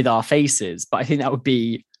name with our faces, but I think that would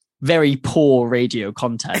be very poor radio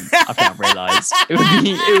content. I've now realised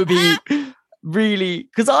it would be really,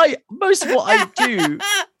 because most of what I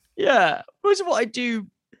do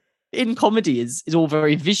in comedy is all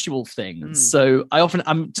very visual things. So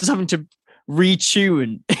I'm just having to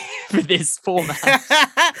retune for this format.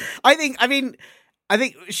 I think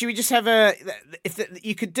should we just have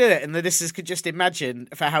you could do it and the listeners could just imagine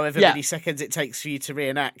for however many seconds it takes for you to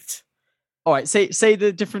reenact. All right, say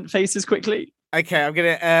the different faces quickly. Okay, I'm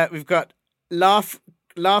gonna we've got laugh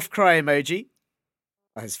cry emoji.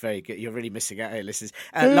 Oh, that's very good. You're really missing out here, listeners.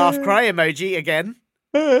 Laugh cry emoji again.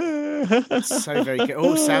 So very good.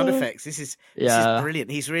 All sound effects. This is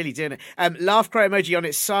brilliant. He's really doing it. Laugh cry emoji on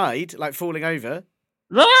its side, like falling over.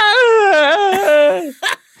 Laughing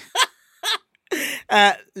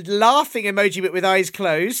emoji, but with eyes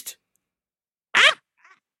closed.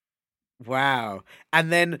 Wow.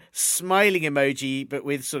 And then smiling emoji, but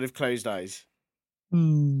with sort of closed eyes.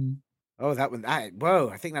 Oh, that one. Whoa,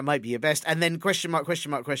 I think that might be your best. And then question mark,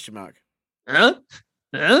 question mark, question mark. Wow.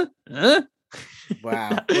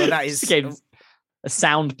 Well, that is a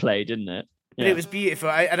sound play, didn't it? But it was beautiful.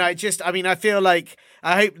 I feel like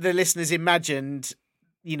I hope the listeners imagined,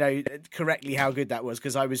 correctly how good that was,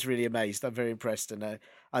 because I was really amazed. I'm very impressed, and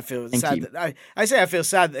I feel sad that I feel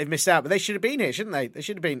sad that they've missed out, but they should have been here, shouldn't they? They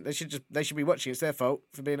should have been. They should be watching. It's their fault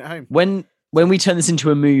for being at home. When we turn this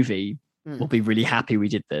into a movie, we'll be really happy we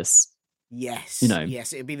did this. Yes,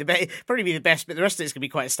 yes, it'd be probably be the best, but the rest of it's gonna be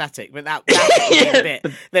quite static. But that the bit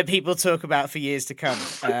that people talk about for years to come.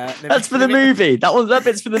 That's for the movie. That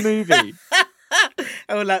bit's for the movie.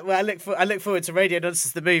 I look forward to Radio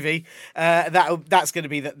Nonsense the movie. That's going to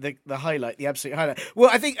be the highlight, the absolute highlight. Well,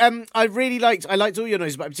 I think I liked all your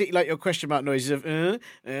noises, but I particularly like your question mark noises of.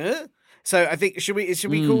 So I think should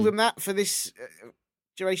we call them that for this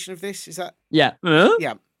duration of this? Is that yeah.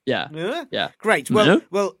 Yeah. Great. Well,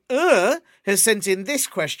 has sent in this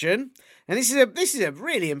question, and this is a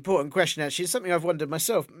really important question. Actually, it's something I've wondered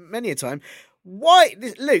myself many a time. Why,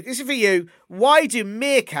 Luke? This is for you. Why do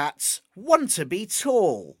meerkats want to be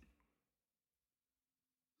tall?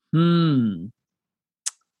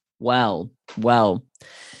 Well.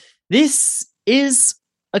 This is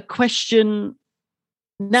a question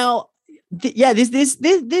Now,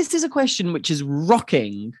 this is a question which is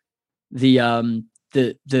rocking the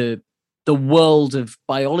world of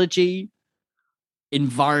biology,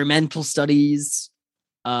 environmental studies,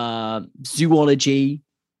 zoology,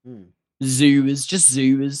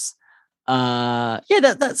 zoos.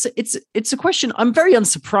 It's a question. I'm very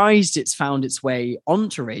unsurprised it's found its way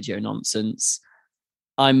onto Radio Nonsense.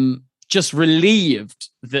 I'm just relieved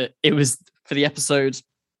that it was for the episode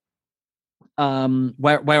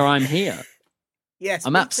where I'm here. Yes,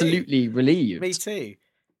 I'm absolutely relieved. Me too.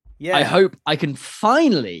 Yeah. I hope I can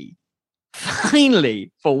finally,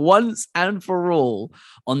 for once and for all,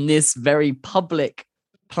 on this very public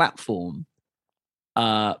platform,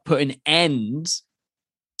 put an end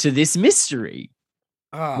to this mystery.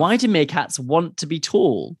 Why do meerkats want to be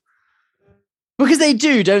tall? Because they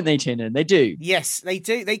do, don't they, Tiernan? They do. Yes, they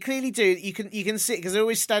do. They clearly do. You can see it because they're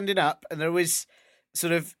always standing up and they're always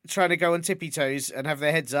sort of trying to go on tippy toes and have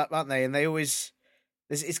their heads up, aren't they? And they always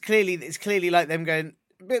it's clearly like them going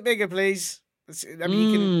a bit bigger, please. I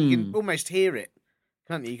mean, you can almost hear it,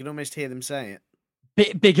 can't you? You can almost hear them say it.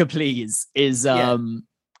 Bit bigger, please. Is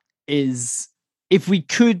if we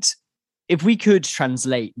could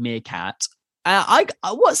translate meerkat,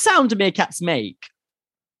 what sound do meerkats make?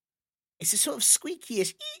 It's a sort of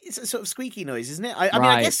squeaky-ish. It's a sort of squeaky noise, isn't it? I mean,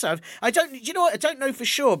 I guess so. I don't. Do you know what? I don't know for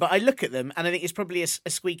sure, but I look at them and I think it's probably a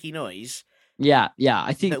squeaky noise. Yeah.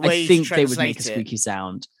 I think they would make a squeaky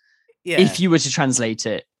sound. Yeah. If you were to translate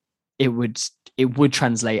it, it would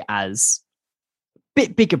translate as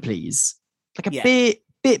bit bigger, please. Like a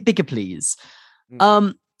bit bigger, please.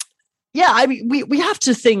 Yeah. I mean, we have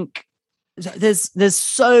to think. There's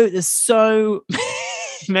so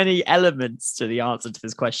many elements to the answer to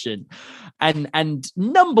this question, and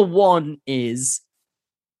number one is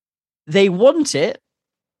they want it.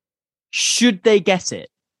 Should they get it?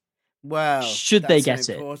 Well, should they get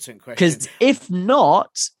it? Because if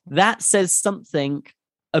not, that says something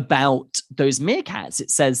about those meerkats.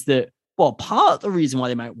 It says that, well, part of the reason why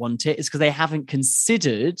they might want it is because they haven't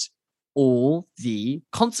considered all the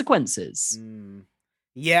consequences.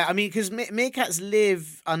 Yeah, I mean, because meerkats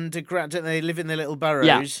live underground, don't they? They live in their little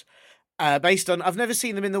burrows. Yeah. Based on, I've never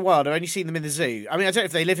seen them in the wild. I've only seen them in the zoo. I mean, I don't know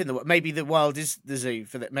if they live in the. Maybe the wild is the zoo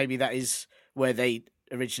for that. Maybe that is where they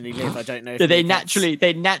originally live. I don't know. So they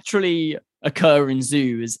naturally occur in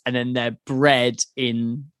zoos, and then they're bred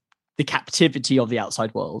in the captivity of the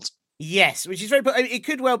outside world. Yes, which is very. It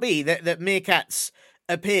could well be that meerkats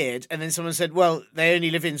appeared, and then someone said, "Well, they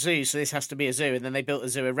only live in zoos, so this has to be a zoo," and then they built a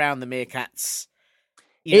zoo around the meerkats.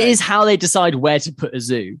 It is how they decide where to put a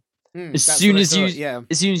zoo. As soon as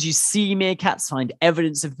you see meerkats, find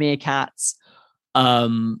evidence of meerkats,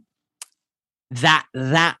 that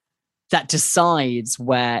decides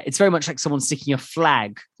where. It's very much like someone sticking a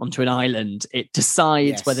flag onto an island. It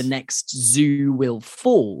decides where the next zoo will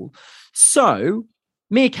fall. So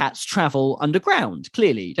meerkats travel underground,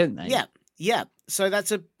 clearly, don't they? Yeah. So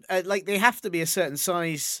that's like they have to be a certain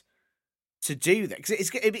size to do that, because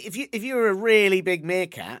if you're a really big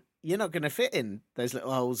meerkat, you're not going to fit in those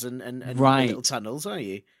little holes and little tunnels, are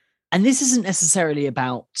you? And this isn't necessarily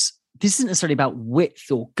about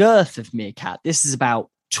width or girth of meerkat. This is about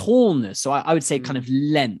tallness. So I would say kind of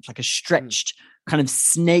length, like a stretched kind of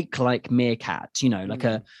snake-like meerkat. You know, like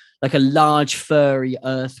a large furry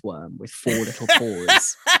earthworm with 4 little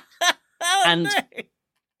paws. And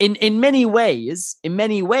in many ways,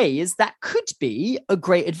 that could be a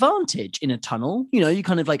great advantage in a tunnel. You know, you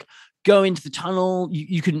kind of like go into the tunnel,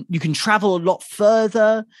 you can travel a lot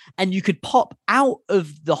further, and you could pop out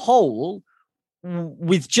of the hole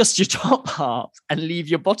with just your top half and leave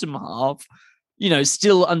your bottom half, you know,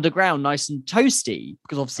 still underground, nice and toasty,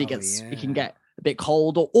 because obviously it can get a bit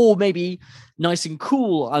cold, or maybe nice and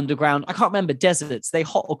cool underground. I can't remember deserts, they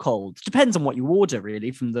hot or cold? Depends on what you order,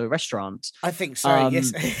 really, from the restaurant. I think so.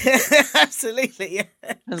 Yes, absolutely. Yeah.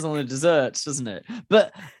 Depends on the desserts, doesn't it?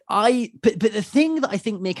 But the thing that I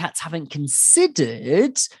think meerkats haven't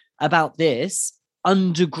considered about this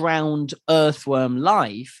underground earthworm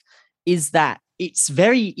life is that it's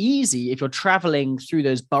very easy, if you're traveling through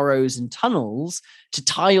those burrows and tunnels, to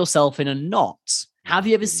tie yourself in a knot. Have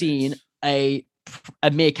you ever seen a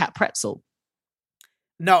meerkat pretzel?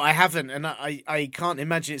 No, I haven't, and I can't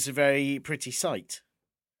imagine it's a very pretty sight.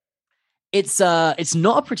 It's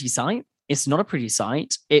not a pretty sight. It's not a pretty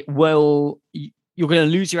sight. You're going to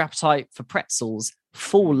lose your appetite for pretzels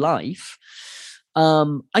for life.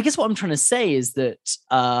 I guess what I'm trying to say is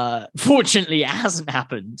that fortunately it hasn't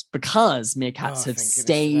happened, because meerkats have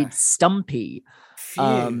stayed stumpy.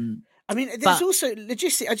 I I mean, there's also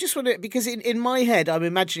logistics. I just want to, because in my head, I'm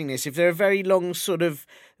imagining this. If they're a very long, sort of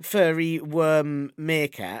furry worm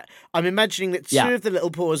meerkat, I'm imagining that two of the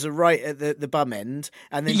little paws are right at the bum end,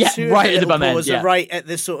 and then two right of the at the little bum paws end, are right at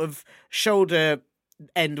the sort of shoulder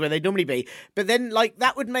end where they'd normally be. But then, like,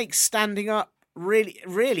 that would make standing up really,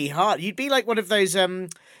 really hard. You'd be like one of those,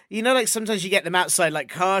 like sometimes you get them outside like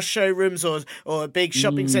car showrooms or big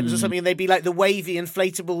shopping centres or something, and they'd be like the wavy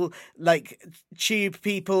inflatable like tube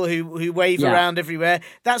people who wave around everywhere.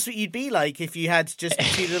 That's what you'd be like if you had just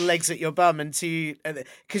two little legs at your bum and two,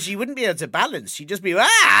 because you wouldn't be able to balance. You'd just be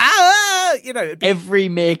every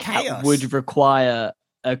meerkat would require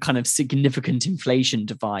a kind of significant inflation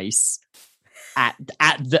device at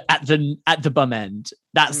the bum end.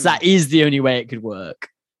 That is the only way it could work.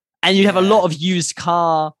 And you'd have a lot of used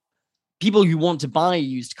car people who want to buy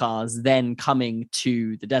used cars then coming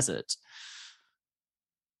to the desert.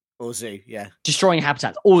 Or zoo, yeah. Destroying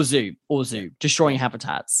habitats. Or zoo. Destroying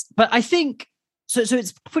habitats. But I think so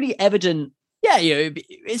it's pretty evident. Yeah,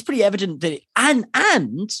 it's pretty evident that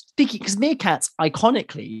and speaking, because meerkats are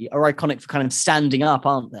iconic for kind of standing up,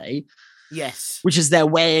 aren't they? Yes. Which is their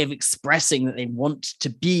way of expressing that they want to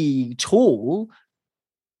be tall.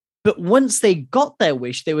 But once they got their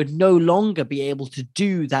wish, they would no longer be able to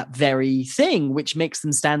do that very thing, which makes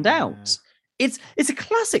them stand out. It's a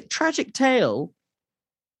classic tragic tale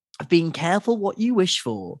of being careful what you wish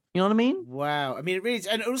for. You know what I mean? Wow. I mean, it really is.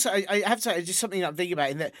 And also, I have to say, just something I'm thinking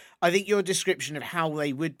about in that I think your description of how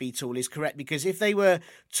they would be tall is correct, because if they were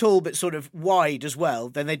tall but sort of wide as well,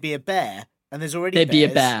 then they'd be a bear. And there's already be a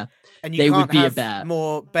bear. And you can't have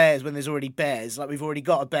more bears when there's already bears. Like, we've already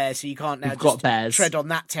got a bear, so you can't now tread on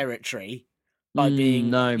that territory by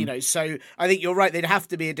being, so I think you're right. They'd have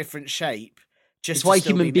to be a different shape. It's why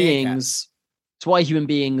human beings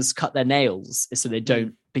cut their nails, is so they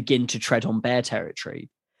don't begin to tread on bear territory.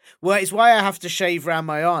 Well, it's why I have to shave around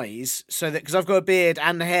my eyes, so that, because I've got a beard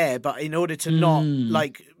and hair, but in order to not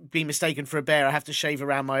like be mistaken for a bear, I have to shave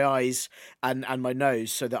around my eyes and my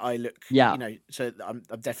nose so that I look, so that I'm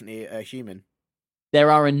definitely a human.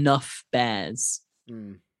 There are enough bears.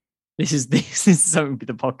 This is something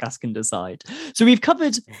the podcast can decide. So we've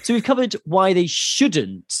covered why they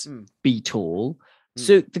shouldn't be tall.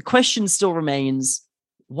 So the question still remains: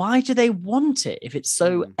 why do they want it if it's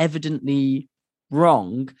so evidently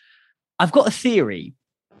wrong? I've got a theory.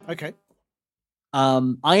 Okay.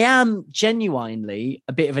 I am genuinely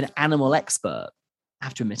a bit of an animal expert. I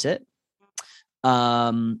have to admit it.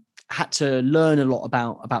 Had to learn a lot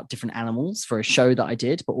about different animals for a show that I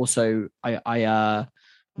did, but also I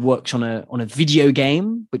worked on a video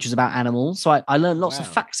game which was about animals. So I learned lots of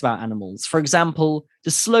facts about animals. For example,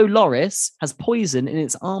 the slow loris has poison in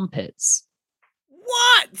its armpits.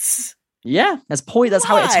 What? Yeah, that's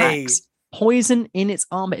how it attacks. Poison in its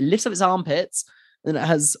armpit. It lifts up its armpits, and it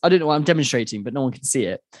has, I don't know why I'm demonstrating, but no one can see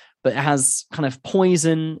it, but it has kind of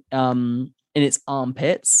poison in its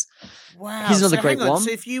armpits. Wow. Here's another great one.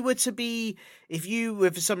 So if you were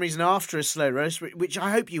for some reason after a slow roast, which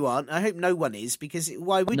I hope you aren't, I hope no one is, because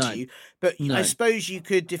why would you? But I suppose you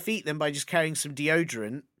could defeat them by just carrying some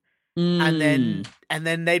deodorant, and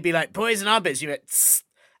then they'd be like, poison armpits. You went, tss,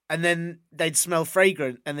 and then they'd smell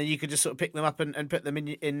fragrant, and then you could just sort of pick them up and put them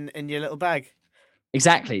in your little bag.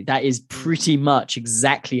 Exactly. That is pretty much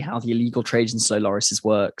exactly how the illegal trade in slow lorises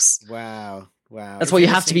works. Wow. That's why you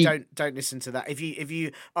have to be. Don't listen to that. If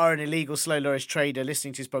you are an illegal slow loris trader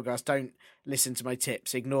listening to this podcast, don't listen to my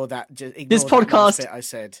tips. Ignore that. Just ignore this podcast. That bit I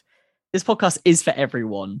said. This podcast is for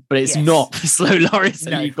everyone, but it's not for slow loris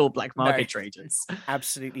illegal black market traders.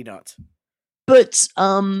 Absolutely not. But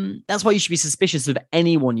that's why you should be suspicious of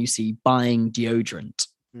anyone you see buying deodorant.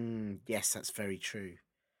 Yes, that's very true.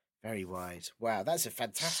 Very wise. Wow, that's a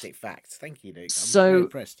fantastic fact. Thank you, Luke. I'm very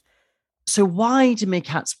impressed. So why do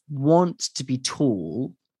meerkats want to be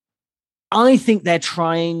tall? I think they're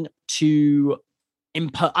trying to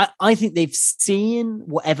I think they've seen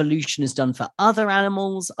what evolution has done for other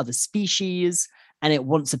animals, other species, and it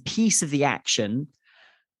wants a piece of the action.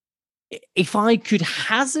 If I could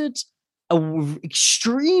hazard an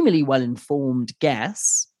extremely well-informed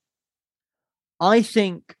guess, I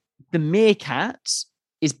think the meerkat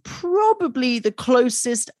is probably the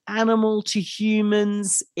closest animal to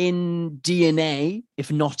humans in DNA, if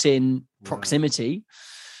not in proximity.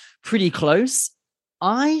 Pretty close.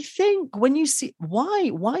 I think when you see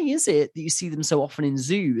why is it that you see them so often in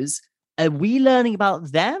zoos? Are we learning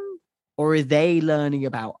about them, or are they learning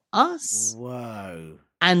about us? Whoa.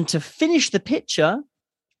 And to finish the picture,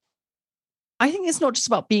 I think it's not just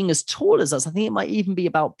about being as tall as us. I think it might even be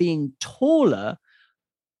about being taller.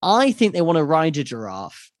 I think they want to ride a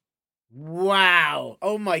giraffe. Wow.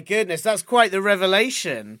 Oh my goodness, that's quite the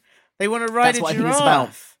revelation. They want to ride That's a what giraffe. I think it's about.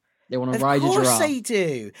 They want to ride a giraffe. Of course they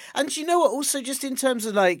do. And you know what? Also, just in terms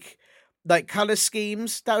of like color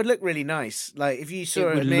schemes, that would look really nice. Like if you saw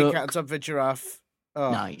a meerkat on top of a giraffe,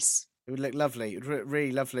 nice. It would look lovely. It would look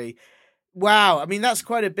really lovely. Wow. I mean, that's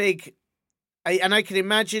quite a big. And I can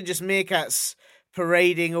imagine just meerkats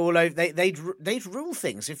parading all over. They'd rule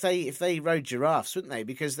things if they rode giraffes, wouldn't they?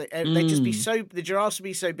 Because they'd just be so. The giraffes would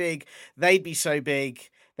be so big. They'd be so big.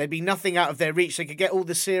 There'd be nothing out of their reach. They could get all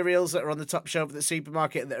the cereals that are on the top shelf at the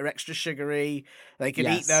supermarket that are extra sugary. They could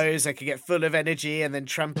eat those. They could get full of energy and then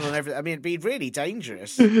trample on everything. I mean, it'd be really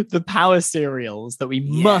dangerous. The power cereals that we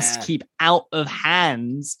must keep out of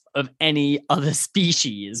hands of any other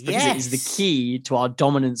species because it is the key to our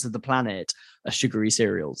dominance of the planet, are sugary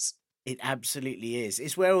cereals. It absolutely is.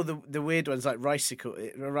 It's where all the weird ones like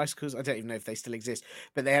Ricicles, I don't even know if they still exist,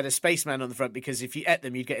 but they had a spaceman on the front because if you ate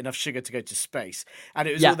them, you'd get enough sugar to go to space. And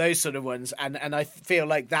it was all those sort of ones. And I feel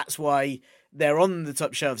like that's why they're on the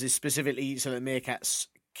top shelves, is specifically so that meerkats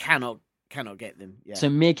cannot get them. Yeah. So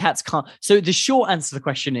meerkats can't. So the short answer to the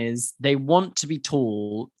question is they want to be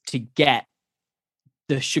tall to get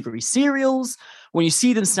the sugary cereals. When you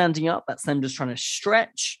see them standing up, that's them just trying to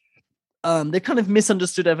stretch. They've kind of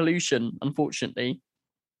misunderstood evolution, unfortunately.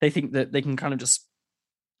 They think that they can kind of just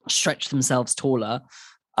stretch themselves taller.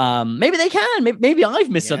 Maybe they can. Maybe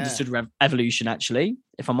I've misunderstood evolution, actually,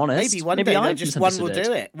 if I'm honest. Maybe one day one will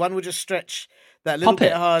do it. One will just stretch that little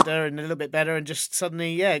bit harder and a little bit better and just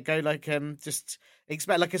suddenly, go like, just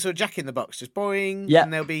expect like a sort of Jack in the Box, just boing. Yeah,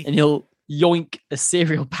 and and he'll yoink a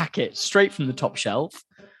cereal packet straight from the top shelf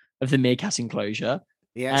of the meerkat enclosure.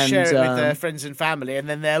 Yeah, and share it with their friends and family, and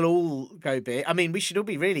then they'll all go big. I mean, we should all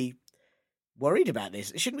be really worried about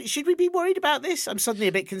this. Should we be worried about this? I'm suddenly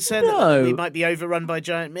a bit concerned that we might be overrun by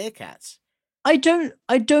giant meerkats. I don't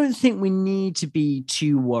think we need to be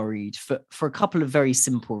too worried for a couple of very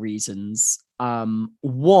simple reasons.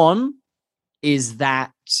 One is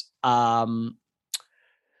that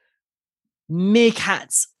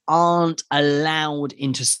meerkats aren't allowed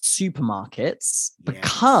into supermarkets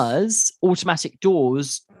because automatic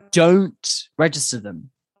doors don't register them.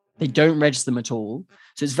 They don't register them at all.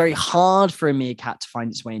 So it's very hard for a meerkat to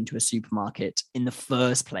find its way into a supermarket in the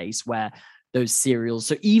first place where those cereals.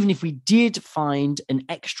 So even if we did find an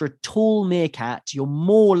extra tall meerkat, you're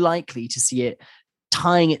more likely to see it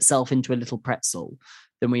tying itself into a little pretzel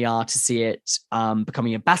than we are to see it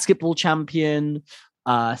becoming a basketball champion,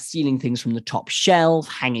 stealing things from the top shelf,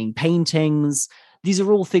 hanging paintings. These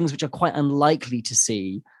are all things which are quite unlikely to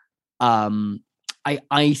see.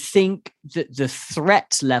 I think that the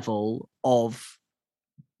threat level of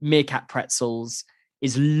meerkat pretzels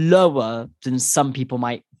is lower than some people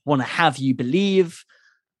might want to have you believe.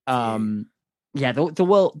 The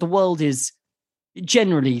world is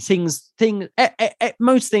generally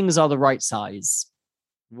most things are the right size.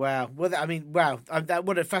 Wow. Well, I mean, wow.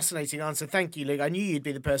 What a fascinating answer. Thank you, Luke. I knew you'd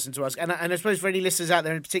be the person to ask. And I suppose for any listeners out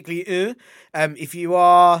there, and particularly if you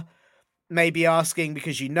are maybe asking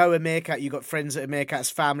because you know a meerkat, you've got friends that are meerkats,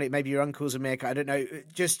 family, maybe your uncle's a meerkat, I don't know,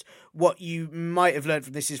 just what you might have learned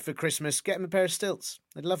from this is for Christmas, get them a pair of stilts.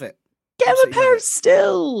 I'd love it. Get them a pair of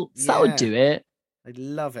stilts. That would do it. I'd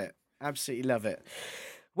love it. Absolutely love it.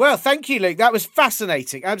 Well, thank you, Luke. That was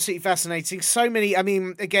fascinating. Absolutely fascinating. So many, I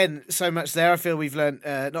mean, again, so much there. I feel we've learned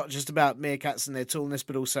not just about meerkats and their tallness,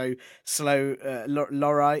 but also slow lorises.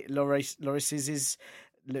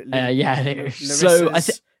 So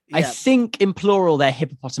I think in plural they're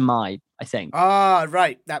hippopotami, I think. Ah,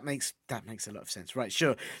 right. That makes a lot of sense. Right,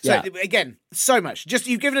 sure. So again, so much. Just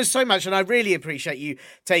you've given us so much, and I really appreciate you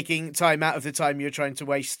taking time out of the time you're trying to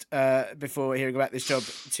waste before hearing about this job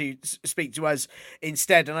to speak to us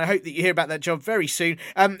instead. And I hope that you hear about that job very soon.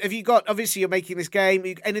 Have you got? Obviously, you're making this game.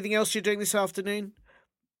 Anything else you're doing this afternoon?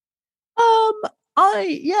 I'm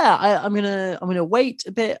gonna wait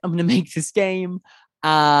a bit. I'm gonna make this game.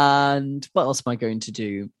 And what else am I going to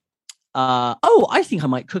do? I think I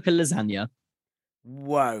might cook a lasagna.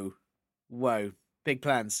 Whoa. Big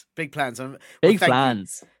plans. Big plans.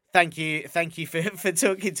 Thank you for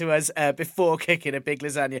talking to us before cooking a big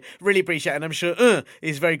lasagna. Really appreciate it. And I'm sure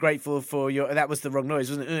is very grateful for your... That was the wrong noise,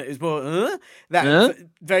 wasn't it? It was more...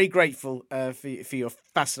 Very grateful for your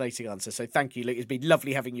fascinating answer. So thank you, Luke. It's been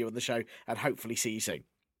lovely having you on the show and hopefully see you soon.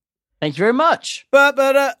 Thank you very much.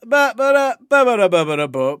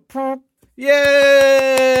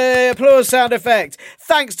 Yay! Applause sound effect.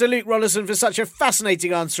 Thanks to Luke Rollason for such a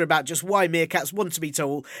fascinating answer about just why meerkats want to be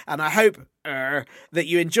tall. And I hope that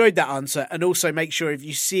you enjoyed that answer. And also make sure if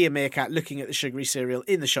you see a meerkat looking at the sugary cereal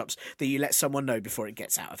in the shops that you let someone know before it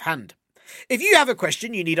gets out of hand. If you have a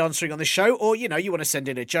question you need answering on the show, or, you want to send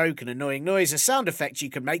in a joke, an annoying noise, a sound effect you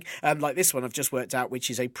can make, like this one I've just worked out, which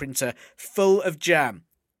is a printer full of jam.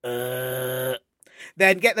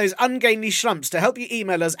 Then get those ungainly schlumps to help you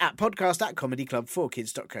email us at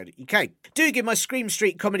podcast@comedyclub4kids.co.uk. Do give my Scream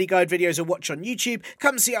Street Comedy Guide videos a watch on YouTube.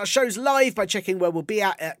 Come see our shows live by checking where we'll be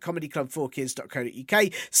at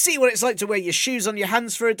comedyclub4kids.co.uk. See what it's like to wear your shoes on your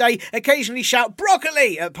hands for a day. Occasionally shout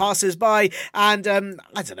broccoli at passers-by. And,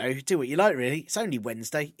 I don't know, do what you like, really. It's only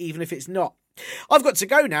Wednesday, even if it's not. I've got to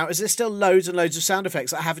go now, as there's still loads and loads of sound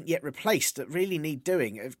effects I haven't yet replaced that really need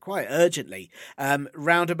doing quite urgently.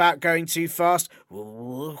 Roundabout going too fast.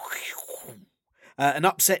 An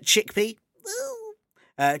upset chickpea.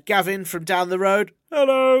 Gavin from down the road.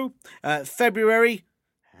 Hello. February.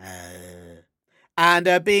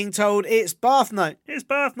 And being told it's bath night. It's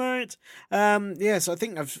bath night. Yes, I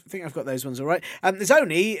think I've got those ones all right. There's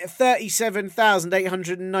only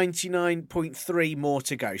 37,899.3 more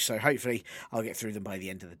to go, so hopefully I'll get through them by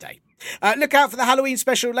the end of the day. Look out for the Halloween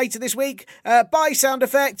special later this week. Bye, sound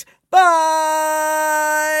effect.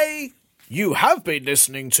 Bye. You have been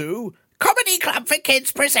listening to Comedy Club for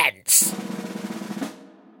Kids presents.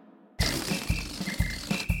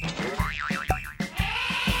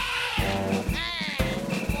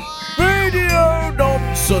 Radio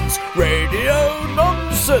nonsense, radio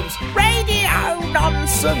nonsense, radio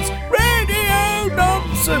nonsense, radio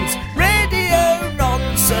nonsense, radio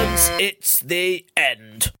nonsense. It's the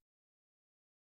end.